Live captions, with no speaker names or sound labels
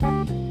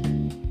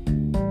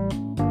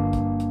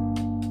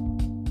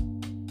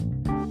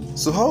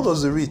So how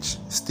does the rich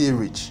stay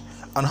rich?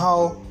 And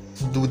how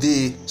do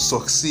they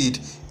succeed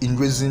in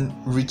raising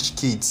rich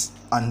kids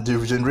and the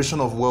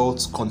regeneration of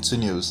wealth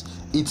continues?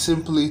 It's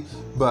simply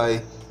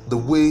by the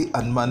way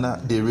and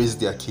manner they raise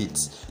their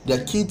kids.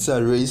 Their kids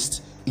are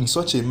raised in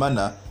such a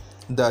manner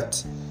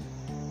that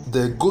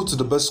they go to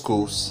the best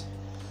schools,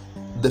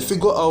 they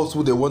figure out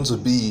who they want to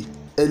be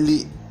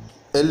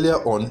earlier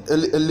on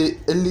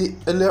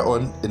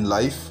in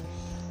life.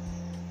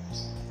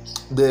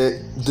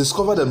 They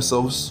discover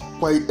themselves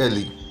quite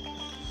early.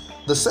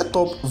 They set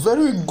up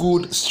very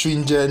good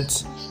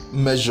stringent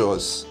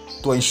measures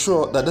to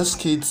ensure that these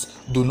kids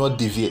do not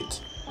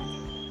deviate.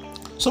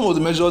 Some of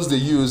the measures they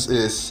use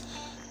is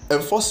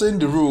enforcing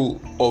the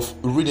rule of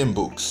reading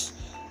books.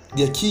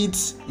 Their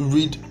kids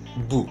read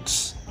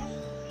books,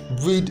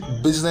 read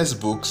business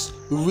books,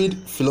 read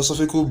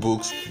philosophical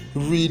books,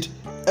 read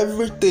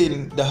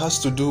everything that has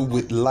to do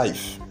with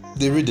life.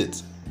 They read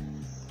it.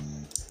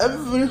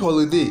 Every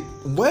holiday,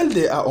 while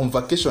they are on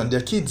vacation,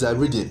 their kids are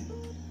reading.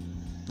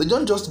 They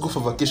don't just go for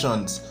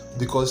vacations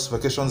because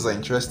vacations are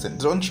interesting.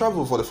 They don't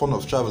travel for the fun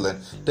of traveling.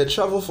 They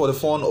travel for the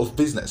fun of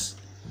business.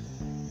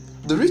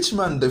 The rich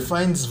man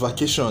defines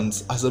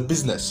vacations as a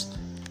business.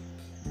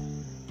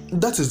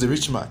 That is the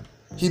rich man.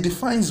 He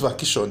defines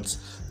vacations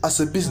as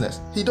a business.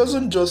 He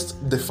doesn't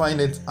just define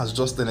it as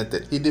just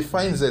anything. He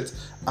defines it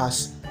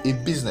as a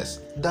business.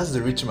 That's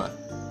the rich man.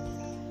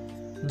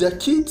 Their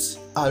kids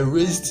are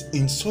raised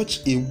in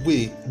such a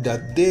way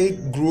that they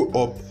grow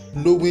up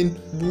knowing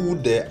who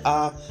they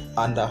are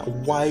and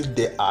why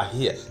they are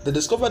here. They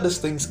discover these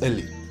things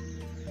early.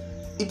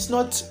 It's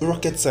not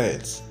rocket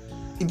science.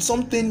 It's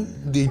something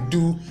they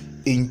do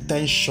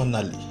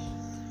intentionally.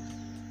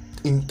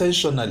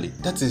 Intentionally,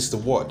 that is the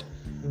word.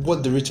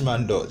 What the rich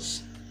man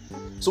does.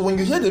 So when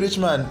you hear the rich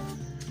man,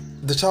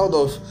 the child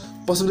of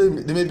possibly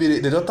maybe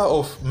the daughter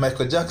of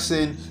Michael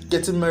Jackson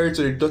getting married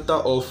to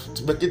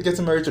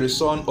the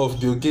son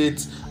of Bill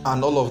Gates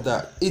and all of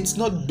that, it's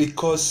not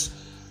because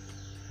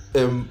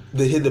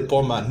they hate the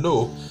poor man.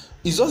 No,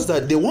 it's just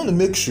that they want to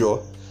make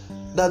sure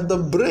that the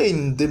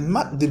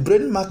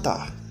brain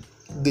matter,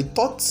 the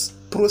thoughts,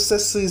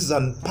 processes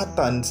and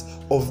patterns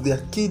of their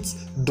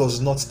kids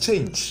does not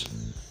change.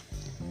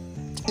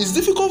 It's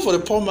difficult for the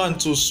poor man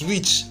to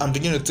switch and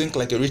begin to think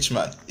like a rich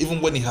man,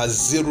 even when he has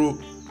zero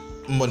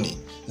money,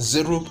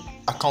 zero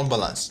account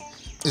balance.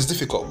 It's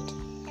difficult.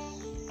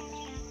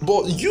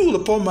 But you, the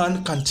poor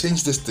man, can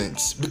change these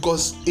things,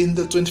 because in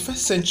the 21st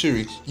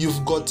century,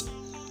 you've got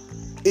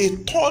a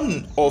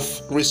ton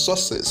of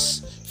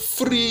resources,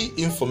 free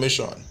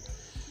information,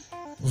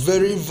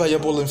 very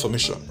valuable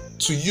information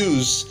to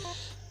use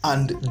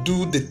and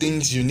do the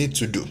things you need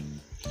to do.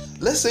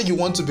 Let's say you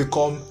want to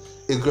become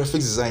a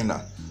graphics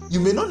designer. You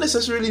may not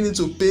necessarily need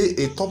to pay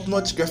a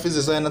top-notch graphics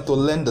designer to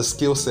learn the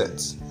skill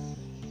set.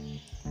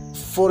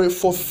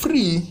 For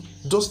free,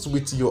 just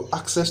with your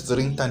access to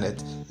the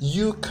internet,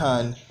 you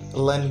can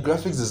learn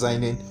graphics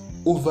designing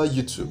over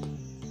YouTube.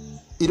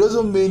 It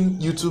doesn't mean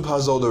YouTube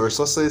has all the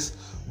resources,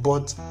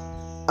 but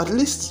at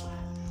least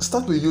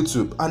start with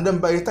YouTube, and then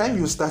by the time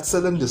you start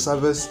selling the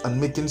service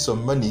and making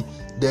some money,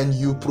 then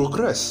you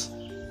progress,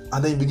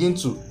 and then you begin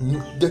to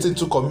get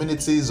into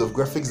communities of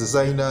graphics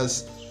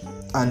designers,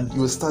 and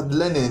you will start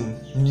learning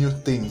new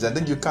things, and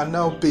then you can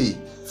now pay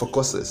for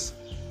courses.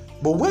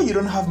 But where you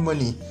don't have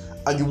money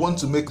and you want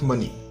to make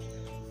money,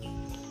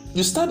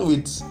 you start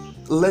with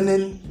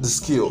learning the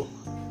skill,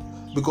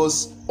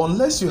 because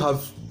unless you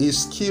have a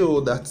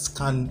skill that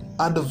can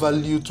add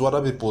value to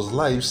other people's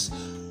lives,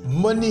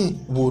 money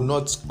will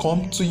not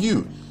come to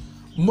you.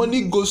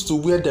 Money goes to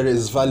where there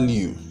is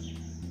value.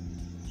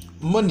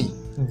 Money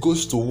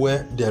goes to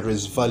where there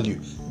is value.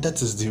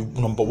 That is the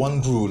number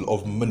one rule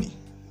of money.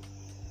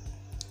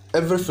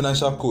 Every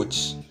financial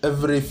coach,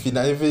 every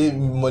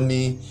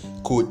money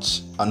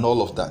coach and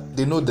all of that,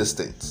 they know these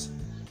things.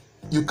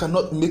 You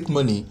cannot make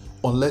money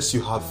unless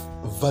you have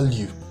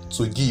value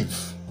to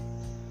give.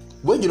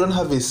 When you don't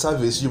have a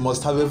service, you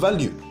must have a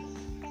value.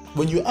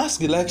 When you ask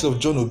the likes of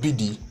John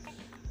Obidi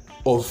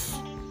of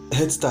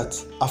Head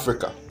Start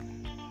Africa,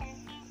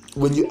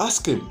 when you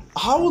ask him,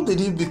 how did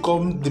he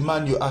become the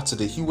man you are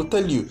today? He will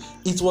tell you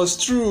it was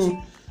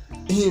through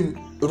him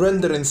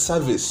rendering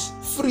service,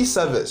 free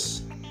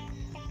service.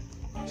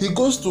 He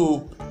goes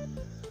to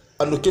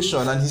an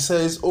occasion and he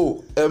says,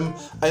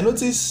 I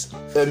notice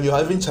you're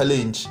having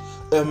challenge.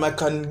 I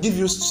can give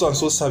you so and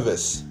so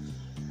service.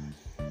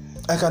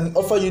 I can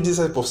offer you this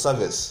type of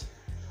service.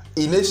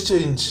 In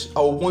exchange,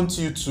 I want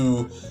you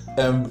to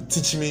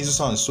teach me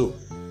so and so,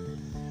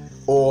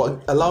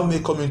 or allow me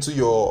come into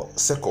your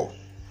circle.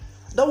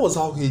 That was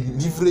how he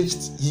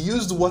leveraged. He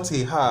used what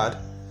he had,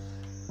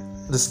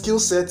 the skill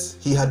set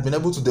he had been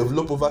able to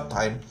develop over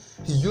time.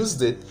 He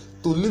used it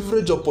to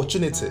leverage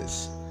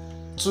opportunities.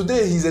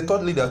 Today he's a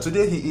thought leader.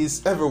 Today he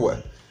is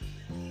everywhere.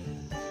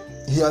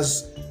 He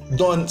has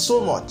done so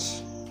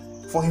much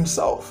for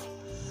himself,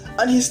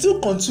 and he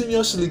still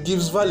continuously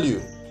gives value.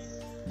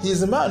 He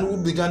is a man who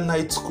began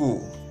night school.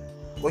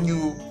 When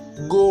you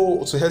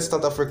go to Head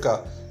Start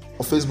Africa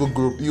or Facebook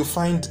group, you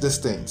find these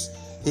things.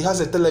 He has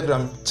a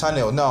Telegram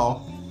channel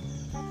now.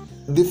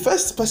 The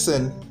first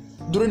person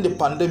during the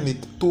pandemic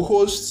to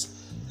host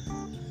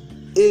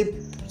a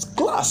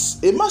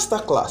class, a master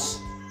class,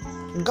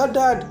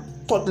 gathered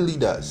thought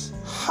leaders,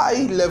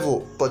 high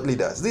level thought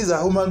leaders. These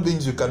are human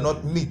beings you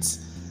cannot meet.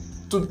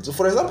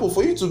 For example,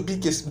 for you to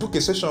book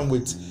a session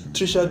with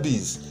Trisha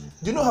Bees,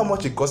 do you know how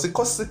much it costs? It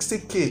costs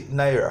 60k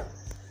naira.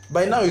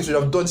 By now you should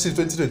have done since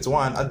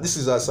 2021, and this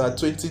is as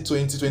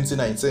 2020,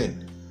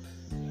 2019.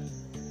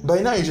 By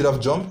now you should have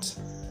jumped.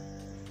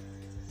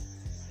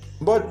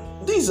 But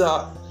these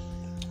are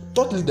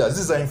thought leaders,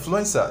 these are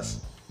influencers.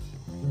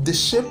 They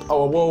shape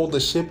our world, they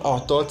shape our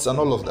thoughts and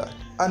all of that.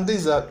 And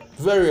these are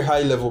very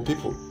high level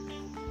people.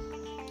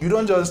 You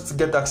don't just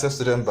get access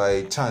to them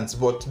by chance,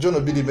 but John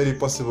Obidi made it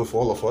possible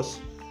for all of us.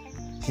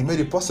 He made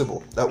it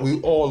possible that we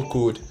all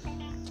could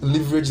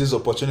leverage these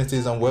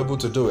opportunities and we're able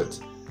to do it.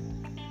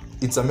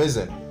 It's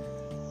amazing.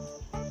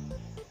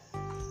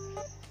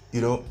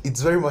 You know,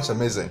 it's very much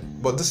amazing.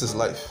 But this is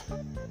life.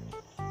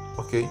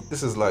 Okay,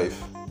 this is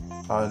life.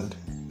 And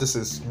this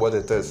is what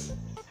it is.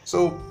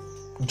 So,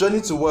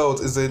 journey to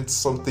wealth isn't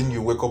something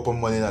you wake up one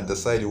morning and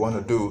decide you want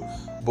to do,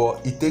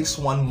 but it takes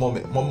one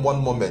morning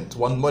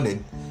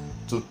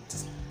to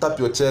tap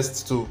your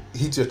chest, to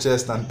hit your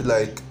chest and be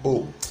like,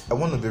 oh, I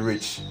want to be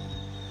rich.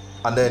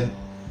 And then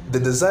the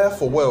desire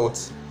for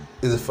wealth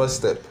is the first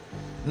step.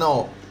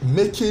 Now,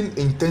 making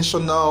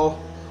intentional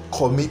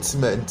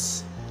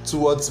commitments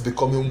towards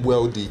becoming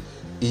wealthy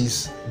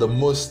is the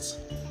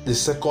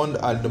second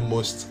and the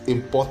most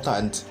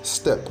important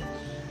step.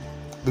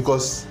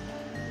 Because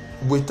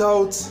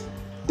without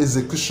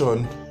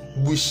execution,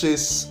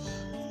 wishes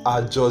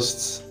are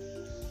just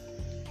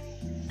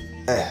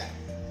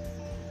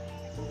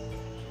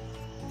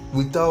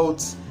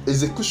Without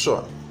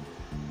execution,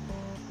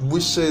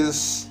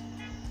 wishes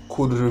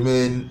could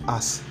remain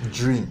as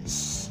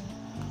dreams.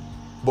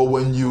 But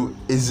when you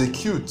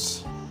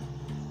execute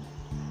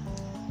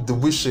the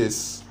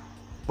wishes,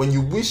 when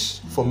you wish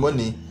for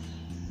money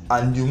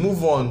and you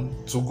move on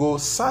to go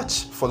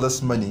search for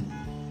this money,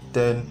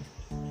 then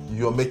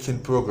you're making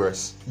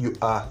progress. You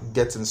are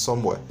getting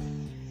somewhere.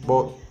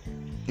 But,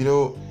 you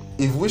know,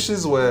 if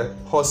wishes were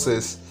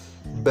horses,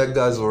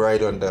 beggars will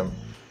ride on them.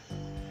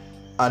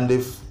 And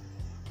if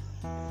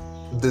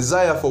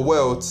desire for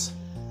wealth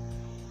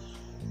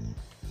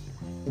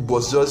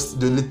was just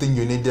the only thing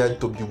you needed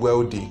to be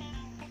wealthy,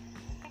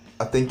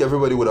 I think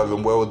everybody would have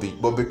been wealthy.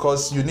 But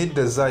because you need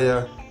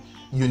desire,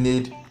 you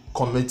need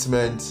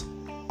commitment,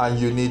 and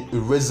you need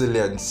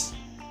resilience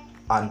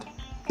and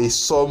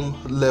some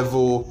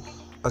level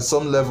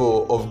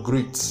of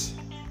grit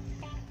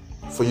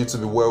for you to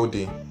be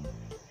wealthy.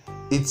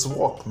 It's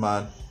work,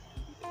 man.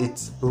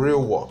 It's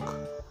real work.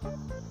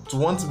 To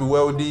want to be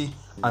wealthy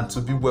and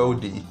to be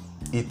wealthy,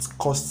 it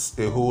costs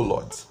a whole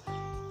lot.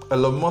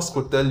 Elon Musk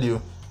will tell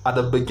you, at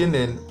the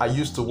beginning, I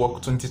used to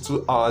work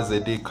 22 hours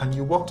a day. Can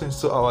you work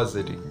 22 hours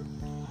a day?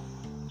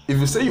 If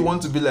you say you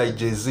want to be like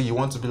Jay-Z, you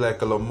want to be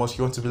like Elon Musk,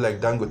 you want to be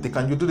like Dangote,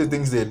 can you do the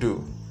things they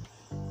do?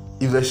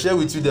 If they share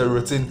with you their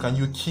routine, can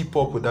you keep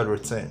up with that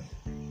routine?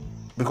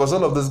 Because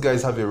all of those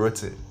guys have a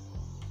routine.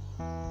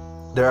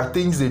 There are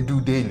things they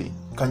do daily.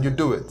 Can you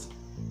do it?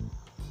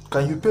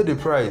 Can you pay the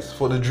price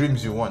for the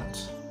dreams you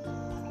want?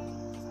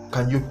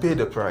 Can you pay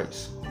the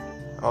price?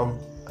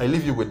 I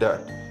leave you with that.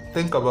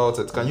 Think about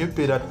it. Can you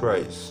pay that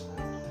price?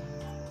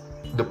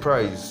 The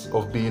price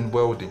of being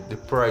wealthy, the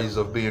price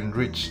of being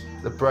rich,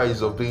 the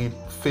price of being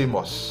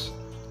famous.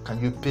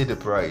 Can you pay the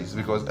price?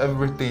 Because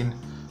everything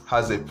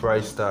has a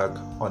price tag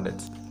on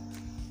it.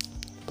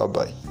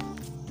 Bye-bye.